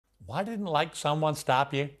Why didn't like someone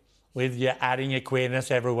stop you with you adding your queerness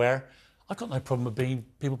everywhere? I've got no problem with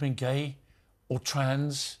people being gay or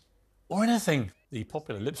trans or anything. The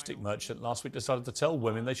popular lipstick merchant last week decided to tell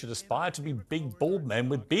women they should aspire to be big bald men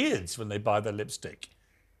with beards when they buy their lipstick.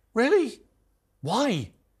 Really?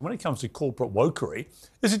 Why? When it comes to corporate wokery,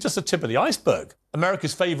 this is just the tip of the iceberg.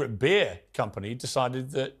 America's favourite beer company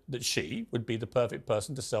decided that she would be the perfect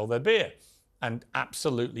person to sell their beer and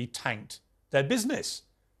absolutely tanked their business.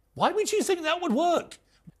 Why would you think that would work?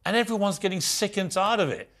 And everyone's getting sick and tired of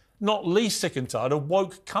it. Not least sick and tired of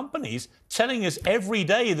woke companies telling us every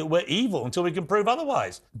day that we're evil until we can prove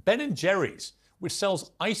otherwise. Ben & Jerry's, which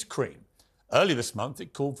sells ice cream, earlier this month,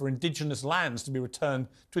 it called for indigenous lands to be returned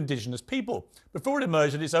to indigenous people before it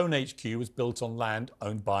emerged that its own HQ was built on land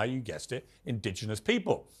owned by, you guessed it, indigenous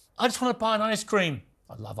people. I just want to buy an ice cream.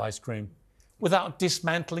 I love ice cream. Without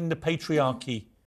dismantling the patriarchy.